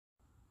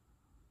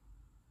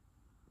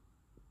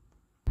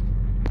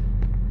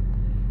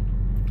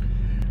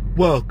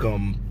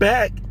Welcome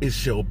back.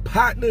 It's your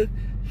partner,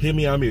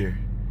 Amere.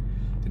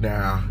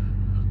 Now,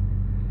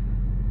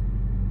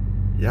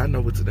 y'all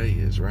know what today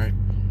is, right?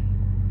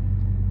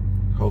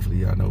 Hopefully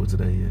y'all know what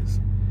today is.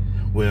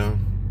 Well,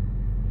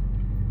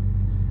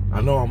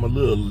 I know I'm a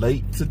little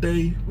late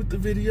today with the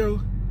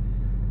video,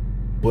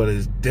 but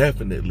it's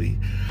definitely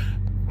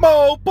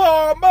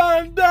Mopar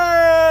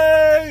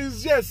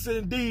Mondays! Yes,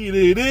 indeed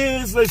it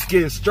is. Let's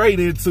get straight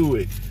into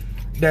it.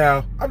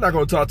 Now, I'm not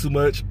going to talk too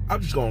much. I'm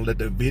just going to let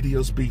the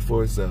video speak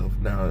for itself.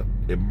 Now,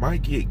 it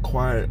might get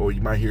quiet or you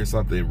might hear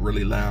something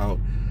really loud.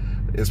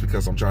 It's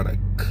because I'm trying to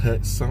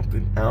cut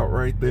something out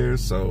right there.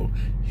 So,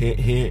 hint,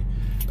 hint.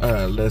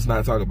 Let's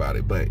not talk about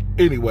it. But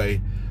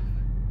anyway,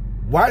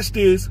 watch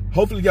this.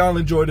 Hopefully, y'all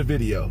enjoy the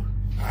video.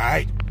 All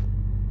right?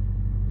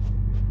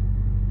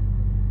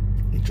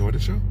 Enjoy the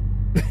show.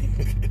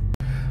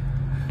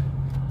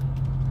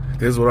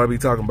 This is what I be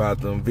talking about,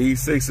 them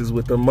V6s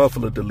with the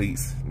muffler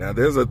deletes. Now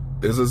there's a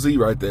Z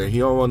right there. He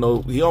don't want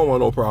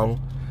no problem.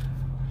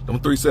 Them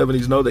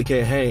 370s know they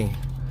can't hang.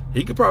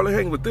 He could probably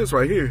hang with this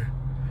right here,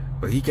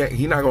 but he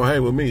not gonna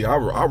hang with me. I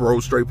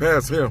rode straight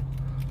past him.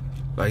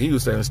 Like he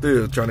was standing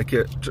still trying to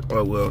catch,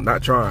 well,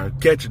 not trying,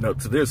 catching up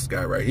to this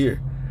guy right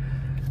here.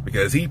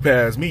 Because he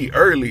passed me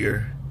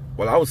earlier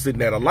while I was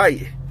sitting at a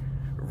light,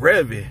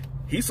 revving.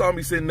 He saw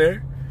me sitting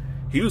there.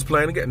 He was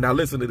playing again. Now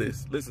listen to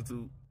this. Listen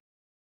to.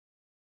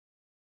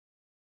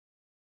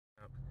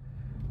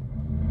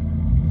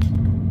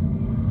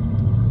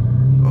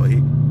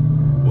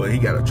 Well, he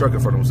got a truck in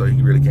front of him, so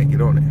he really can't get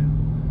on it.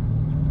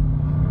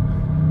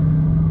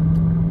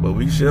 But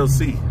we shall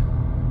see.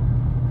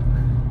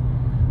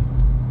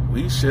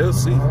 We shall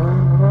see. You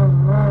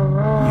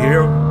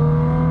hear him?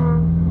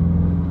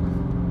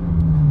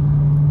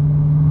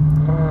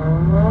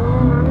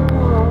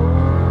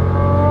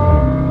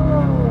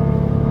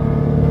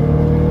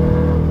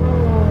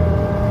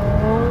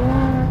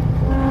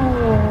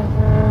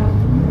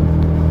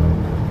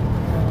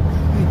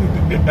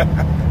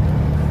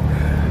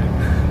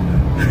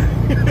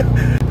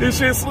 This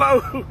shit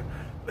slow.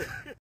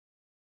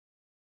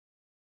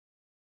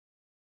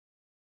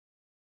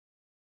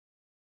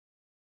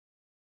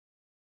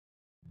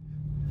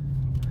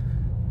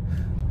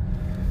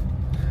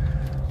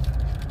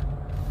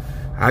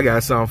 I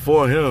got something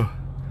for him.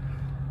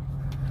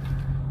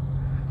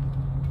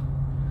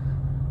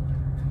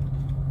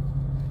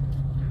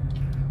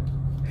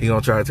 He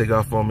gonna try to take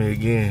off on me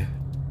again.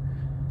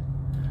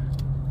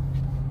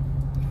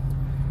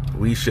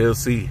 We shall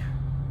see.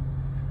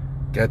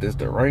 Got this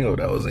Durango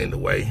that was in the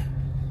way.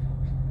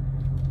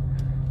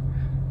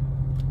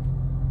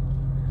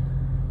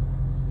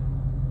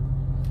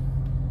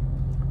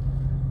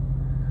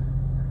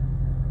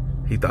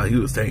 He thought he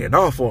was taking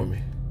off on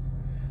me.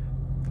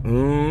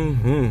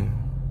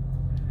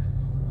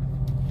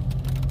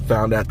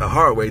 Found out the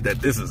hard way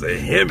that this is a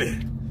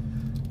Hemi.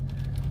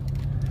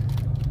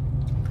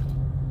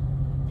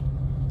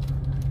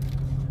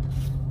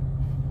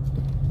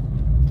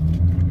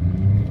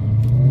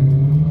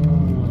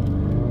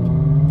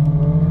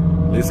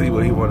 Let's see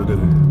what he wanted to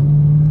do.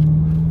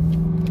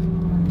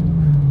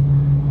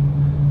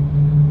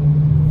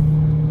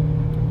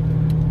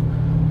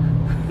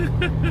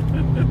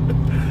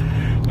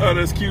 Oh,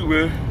 that's cute,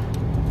 man.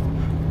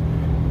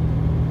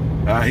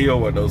 He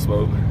don't want no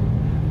smoke.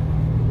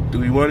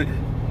 Do he want it?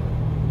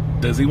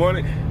 Does he want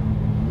it?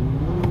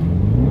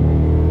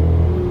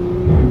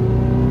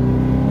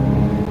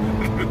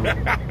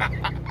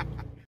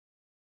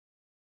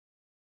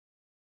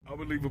 I'm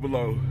gonna leave him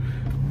alone.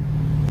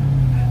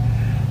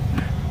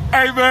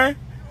 Hey, man.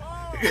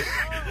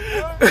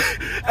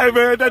 Hey,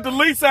 man, that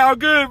delete sound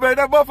good, man.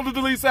 That muffler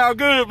delete sound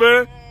good,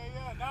 man.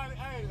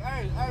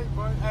 Hey,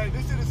 bro. Hey,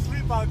 this shit is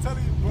sleep, I'm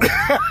telling you, bro.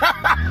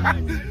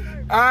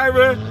 All right,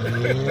 man.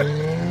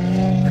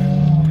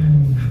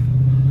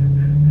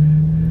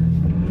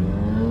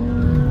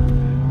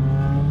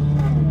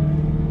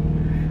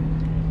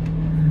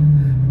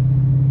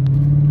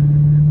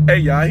 Hey,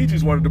 y'all, he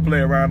just wanted to play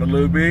around a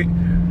little bit.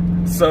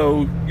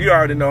 So, you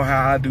already know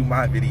how I do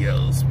my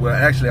videos. Well,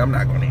 actually, I'm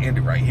not going to end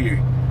it right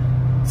here.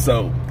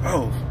 So,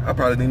 I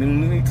probably didn't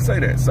even need to say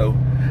that. So,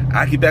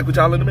 I'll get back with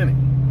y'all in a minute.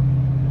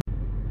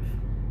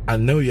 I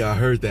know y'all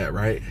heard that,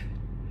 right?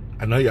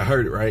 I know y'all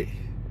heard it, right?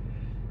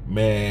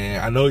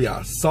 Man, I know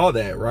y'all saw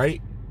that,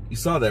 right? You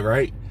saw that,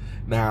 right?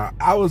 Now,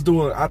 I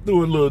threw a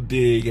little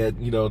dig at,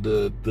 you know,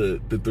 the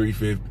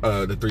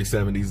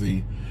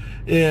 370Z.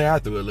 Yeah, I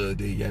threw a little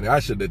dig at it.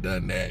 I should have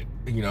done that.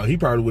 You know, he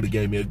probably would have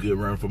gave me a good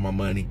run for my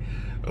money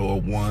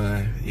or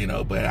one, you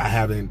know, but I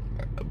haven't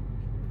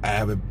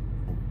had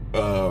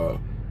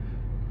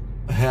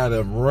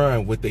a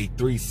run with a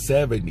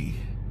 370,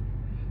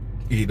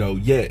 you know,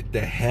 yet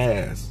that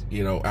has,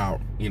 you know,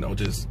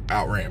 just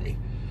outran me.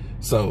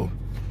 So,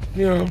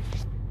 you know,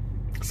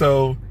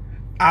 so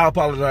I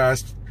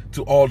apologize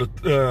to all the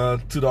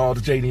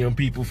JDM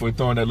people for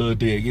throwing that little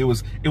dig. It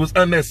was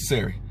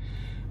unnecessary,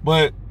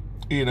 but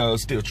you know,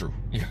 it's still true.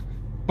 Yeah.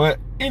 But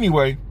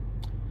anyway,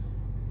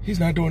 he's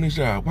not doing his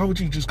job. Why would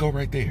you just go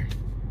right there?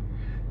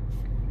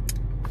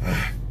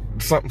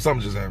 something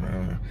just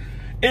happened.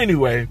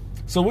 Anyway,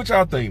 so what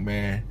y'all think,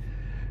 man?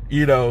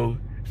 You know,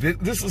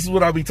 this is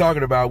what I'll be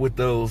talking about with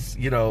those,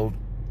 you know,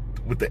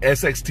 with the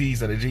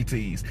SXTs and the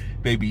GTs.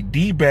 They be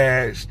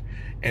debadged,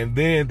 and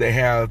then they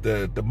have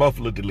the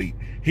muffler delete.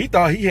 He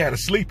thought he had a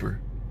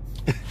sleeper.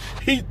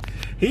 he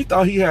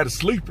thought he had a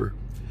sleeper.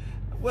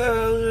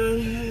 Well,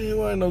 he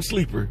wasn't no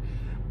sleeper,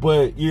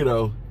 but you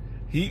know,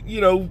 he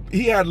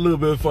had a little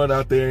bit of fun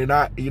out there,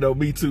 and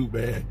me too,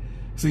 man.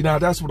 See, now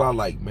that's what I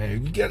like,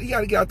 man. You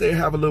gotta get out there and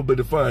have a little bit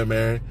of fun,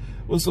 man.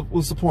 What's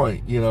the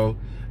point, you know?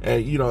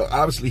 And you know,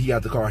 obviously he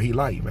got the car he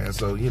liked, man.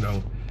 So you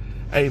know,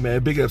 hey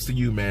man, big ups to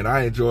you, man.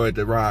 I enjoyed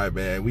the ride,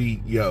 man.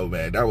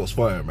 Man, that was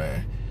fun,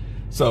 man.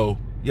 So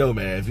yo,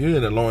 man, if you're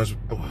in the Lawrence,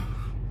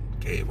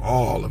 gave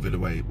all of it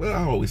away. Well,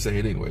 I always say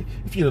it anyway.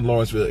 If you're in the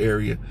Lawrenceville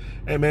area,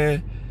 hey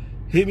man,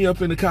 hit me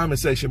up in the comment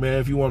section, man,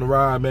 if you want to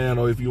ride, man,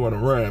 or if you want to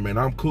run, man.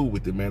 I'm cool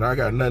with it, man. I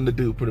got nothing to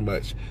do, pretty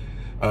much.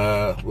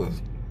 Well,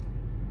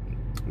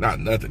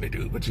 not nothing to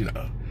do, but you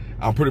know,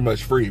 I'm pretty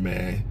much free,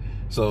 man.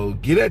 So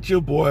get at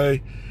your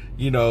boy,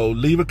 you know,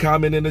 leave a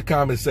comment in the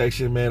comment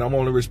section, man. I'm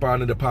only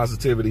responding to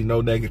positivity,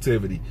 no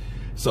negativity.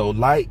 So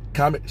like,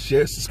 comment,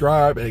 share,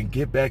 subscribe, and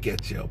get back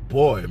at your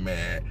boy,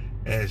 man,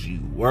 as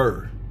you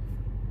were.